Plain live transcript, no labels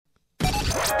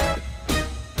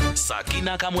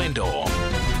Sakina Kamwendo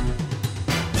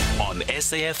on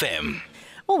SAFM.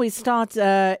 Well, we start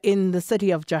in the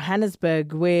city of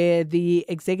Johannesburg, where the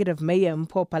Executive Mayor,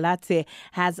 Mpho Phalatse,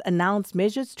 has announced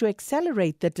measures to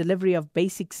accelerate the delivery of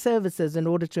basic services in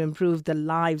order to improve the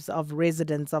lives of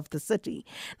residents of the city.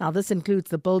 Now, this includes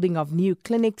the building of new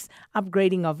clinics,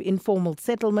 upgrading of informal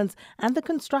settlements, and the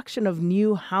construction of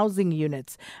new housing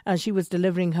units. She was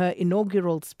delivering her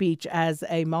inaugural speech as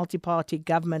a multi-party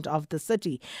government of the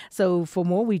city. So for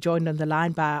more, we joined on the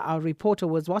line by our reporter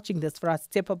who was watching this for us,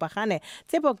 Tshepo Bagane.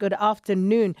 Tshepo, good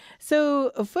afternoon.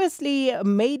 So firstly, a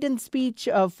maiden speech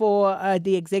for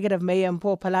the Executive Mayor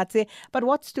Mpho Phalatse, but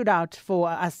what stood out for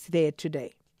us there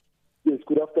today? Yes,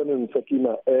 good afternoon,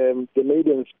 Sakina. The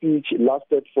maiden speech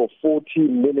lasted for 40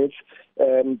 minutes.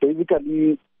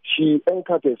 Basically, she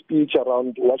anchored her speech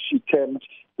around what she termed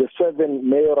the 7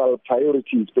 mayoral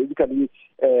priorities, basically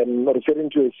referring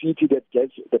to a city that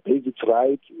gets the basics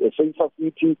right, a safer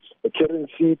city, a caring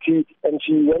city, and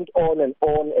she went on, a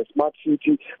smart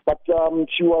city. But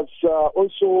she was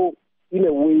also, in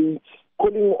a way,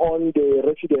 calling on the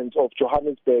residents of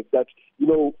Johannesburg that,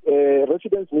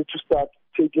 residents need to start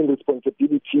taking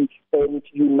responsibility and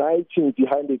uniting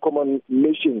behind a common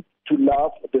mission to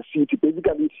love the city.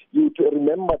 Basically, you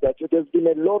remember that there's been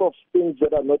a lot of things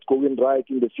that are not going right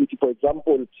in the city. For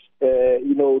example,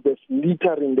 there's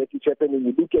littering that is happening.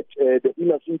 You look at the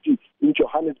inner city in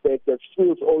Johannesburg, there's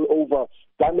spills all over,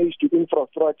 damage to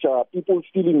infrastructure, people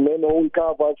stealing manhole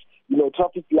covers,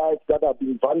 traffic lights that are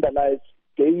being vandalized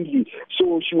daily.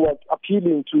 So she was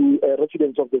appealing to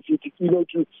residents of the city,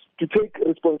 to take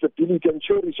responsibility and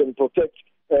cherish and protect,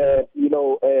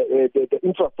 the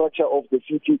infrastructure of the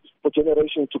city for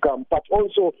generations to come. But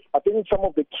also, I think some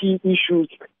of the key issues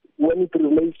when it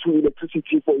relates to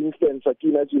electricity, for instance,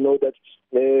 Akina, as you know, that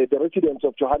the residents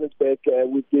of Johannesburg,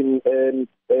 we've been,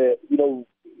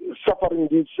 suffering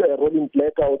these rolling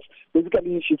blackouts.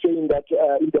 Basically, she's saying that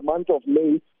in the month of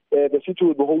May, the city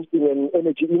will be hosting an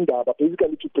energy indaba,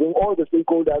 basically to bring all the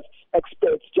stakeholders,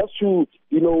 experts, just to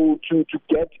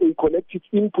get a collective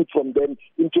input from them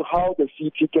into how the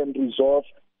city can resolve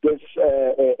this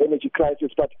energy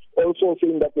crisis, but also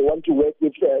saying that they want to work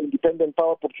with independent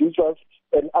power producers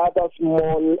and other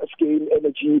small-scale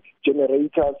energy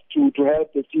generators to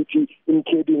help the city in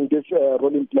curbing this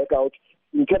rolling blackout.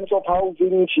 In terms of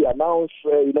housing, she announced,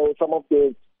 some of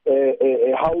the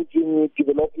housing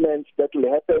developments that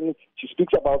will happen. She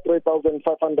speaks about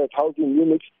 3,500 housing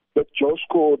units that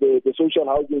Joshco, the social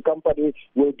housing company,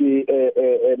 will be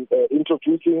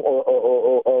introducing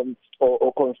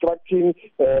or constructing.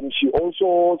 She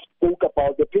also spoke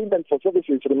about the payment for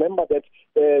services. Remember that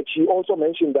she also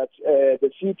mentioned that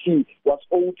the city was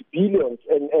owed billions,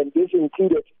 and this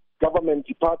included government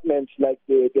departments like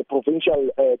the provincial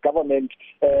government.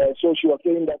 So she was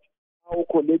saying that now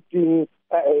collecting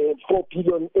 4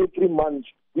 billion every month,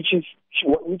 which she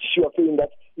was saying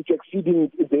that it's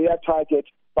exceeding their target,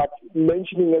 but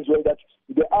mentioning as well that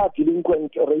there are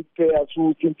delinquent ratepayers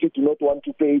who simply do not want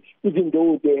to pay, even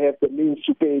though they have the means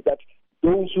to pay. That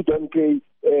those who don't pay,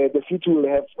 the city will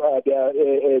have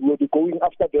will be going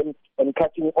after them and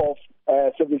cutting off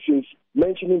services.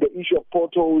 Mentioning the issue of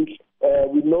potholes,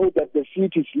 we know that the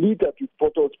city is littered with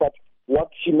potholes, but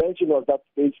what she mentioned was that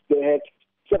they had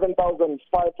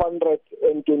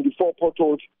 7,524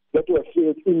 potholes that were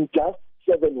filled in just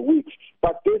 7 weeks.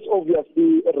 But this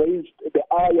obviously raised the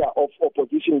ire of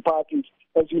opposition parties.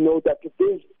 As you know, that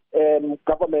this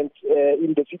government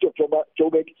in the city of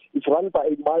Joburg is run by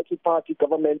a multi-party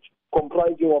government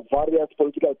comprising of various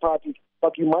political parties.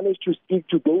 But we managed to speak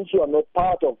to those who are not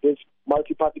part of this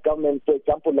multi-party government, for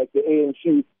example, like the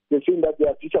ANC. They're saying that they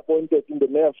are disappointed in the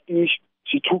mayor's speech.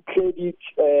 She took credit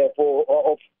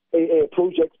of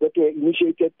projects that were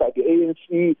initiated by the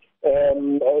ANC,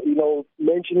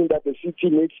 mentioning that the city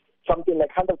needs something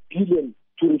like 100 billion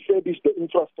to refurbish the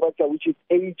infrastructure, which is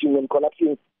aging and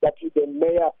collapsing. That the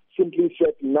mayor simply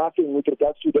said nothing with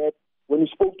regards to that. When you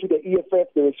spoke to the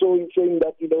EFF, they were saying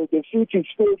that, the city is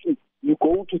filthy. You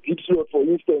go to Diepsloot, for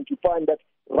instance, you find that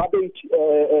rubbish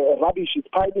is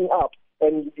piling up.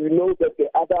 And you know that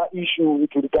the other issue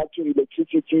with regard to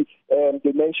electricity,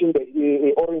 they mentioned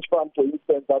the Orange Farm, for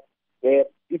instance, that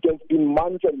it has been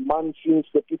months and months since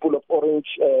the people of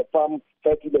Orange Farm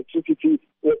had electricity.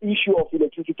 The issue of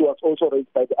electricity was also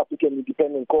raised by the African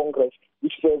Independent Congress,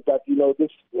 which says that,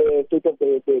 this state of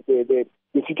the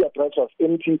city address was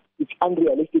empty. It's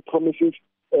unrealistic promises.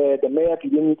 The mayor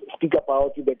didn't speak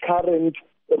about the current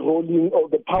rolling or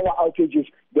the power outages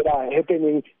that are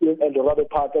happening in Eldorado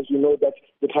Park. As you know, that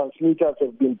the transmitters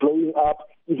have been blowing up,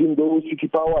 even though City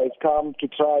Power has come to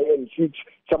try and fix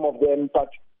some of them. But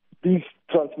these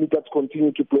transmitters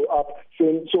continue to blow up.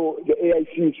 So the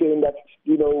AIC is saying that,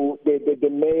 the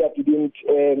mayor didn't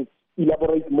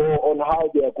elaborate more on how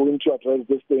they are going to address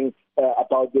this thing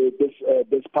about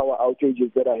this power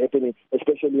outages that are happening,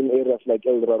 especially in areas like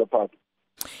Eldorado Park.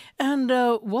 And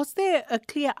was there a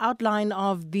clear outline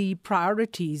of the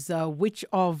priorities? Which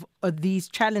of these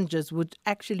challenges would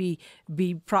actually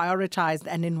be prioritized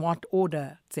and in what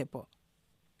order, Tsepo?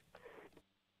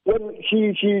 Well,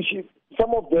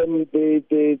 some of them,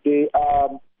 they are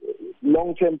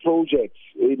long-term projects.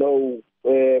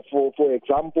 For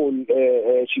example,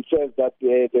 she says that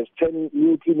there's 10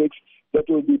 new clinics that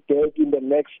will be built in the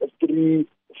next 3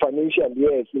 financial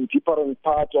years in different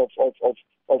parts of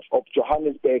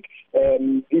Johannesburg.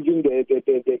 Even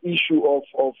the issue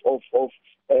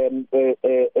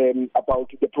about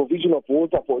the provision of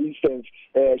water, for instance,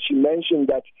 she mentioned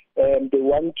that they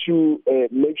want to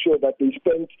make sure that they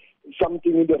spend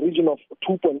something in the region of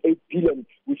 2.8 billion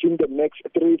within the next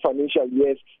 3 financial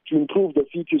years to improve the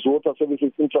city's water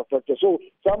services infrastructure. So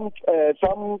some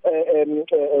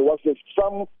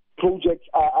projects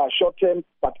are short-term,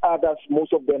 but others,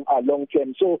 most of them are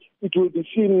long-term. So it will be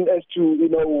seen as to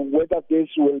whether this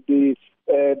will be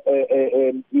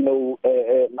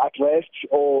addressed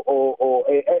or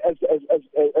as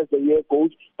the year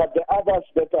goes. But the others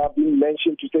that are being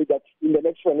mentioned to say that in the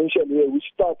next financial year, which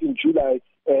starts in July,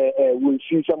 we'll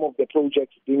see some of the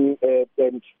projects being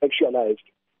actualized.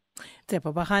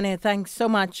 Tsepo Bagane, thanks so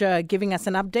much giving us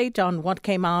an update on what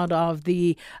came out of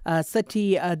the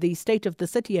city, the State of the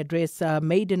City address,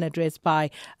 maiden address by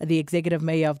the Executive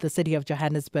Mayor of the City of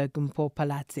Johannesburg, Mpho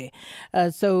Phalatse.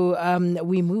 So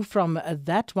we move from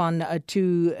that one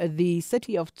to the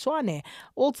City of Tshwane,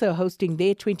 also hosting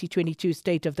their 2022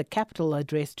 State of the Capital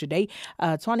address today.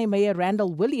 Tshwane Mayor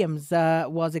Randall Williams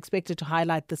was expected to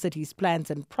highlight the city's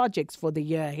plans and projects for the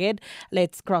year ahead.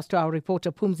 Let's cross to our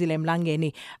reporter Phumzile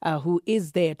Mlangeni, who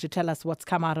is there to tell us what's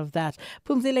come out of that.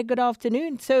 Phumzile, good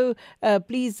afternoon. So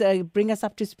please bring us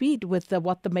up to speed with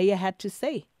what the mayor had to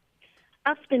say.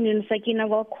 Afternoon, Sakina.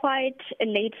 Well, quite a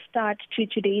late start to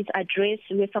today's address.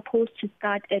 We're supposed to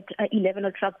start at 11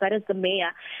 o'clock. That is, the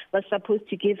mayor was supposed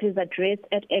to give his address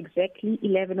at exactly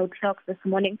 11 o'clock this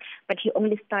morning, but he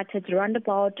only started around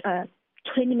about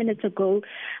 20 minutes ago.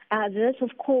 This,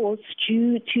 of course,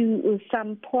 due to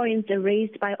some points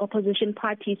raised by opposition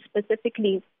parties,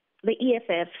 specifically the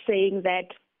EFF, saying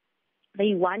that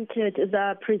they wanted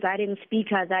the presiding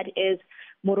speaker, that is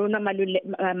Morona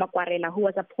Makwarela, who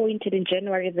was appointed in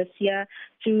January this year,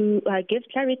 to give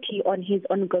clarity on his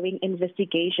ongoing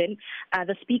investigation.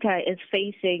 The speaker is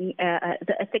facing,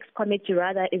 the ethics committee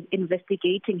rather, is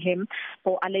investigating him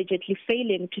for allegedly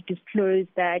failing to disclose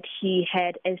that he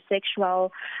had an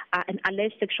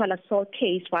alleged sexual assault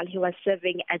case while he was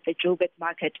serving at the Joburg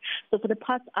market. So for the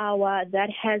past hour, that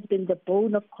has been the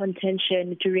bone of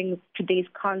contention during today's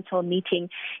council meeting,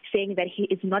 saying that he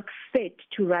is not fit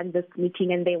to run this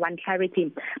meeting and they want clarity.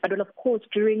 But of course,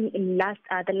 during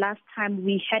the last time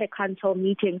we had a council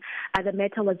meeting, the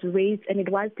matter was raised and it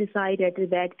was decided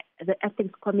that the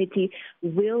ethics committee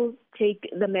will take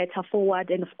the matter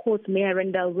forward. And of course, Mayor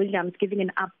Randall Williams giving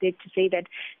an update to say that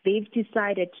they've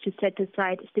decided to set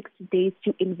aside 60 days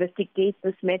to investigate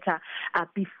this matter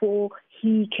before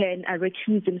he can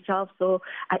recuse himself. So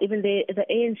even the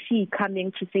ANC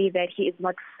coming to say that he is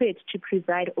not fit to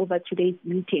preside over today's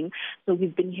meeting. So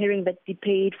we've been hearing that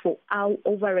debate for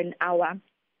over an hour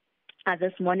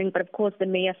this morning, but of course the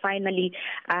mayor finally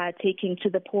taking to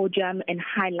the podium and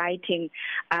highlighting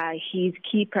his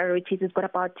key priorities. He's got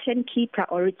about 10 key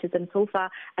priorities, and so far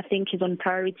I think he's on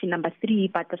priority number 3,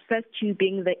 but the first 2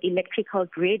 being the electrical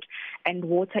grid and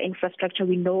water infrastructure.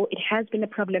 We know it has been a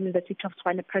problem in the city of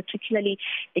Tshwane, particularly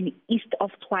in east of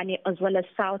Tshwane as well as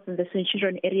south in the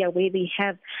Centurion area, where they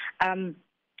have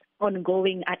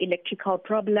ongoing electrical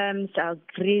problems,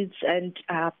 grids and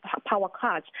power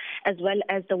cuts, as well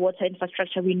as the water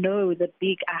infrastructure. We know the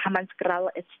big Hammanskraal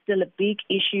is still a big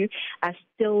issue,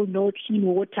 still no clean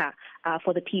water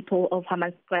for the people of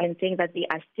Hammanskraal, and saying that they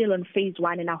are still on phase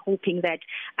 1 and are hoping that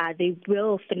they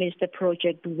will finish the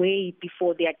project way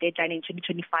before their deadline in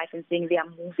 2025, and saying they are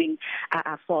moving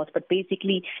forth. But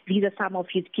basically, these are some of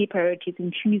his key priorities,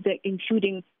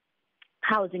 including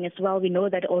housing as well. We know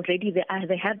that already there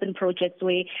have been projects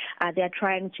where they are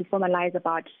trying to formalize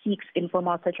about 6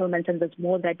 informal settlements, and there's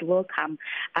more that will come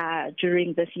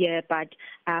during this year. But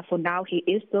for now, he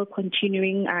is still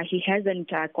continuing. He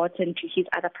hasn't gotten to his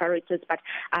other priorities, but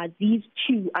these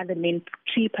 2 are the main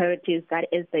 3 priorities, that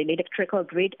is the electrical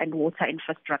grid and water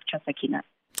infrastructure, Sakina.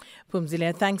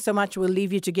 Phumzile, thanks so much. We'll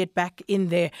leave you to get back in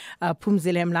there.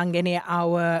 Phumzile Mlangeni,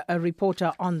 our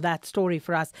reporter on that story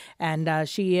for us. And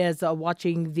she is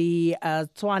watching the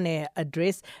Tshwane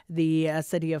address, the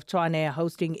city of Tshwane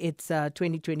hosting its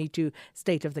 2022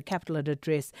 State of the Capital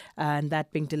address, and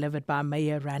that being delivered by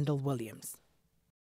Mayor Randall Williams.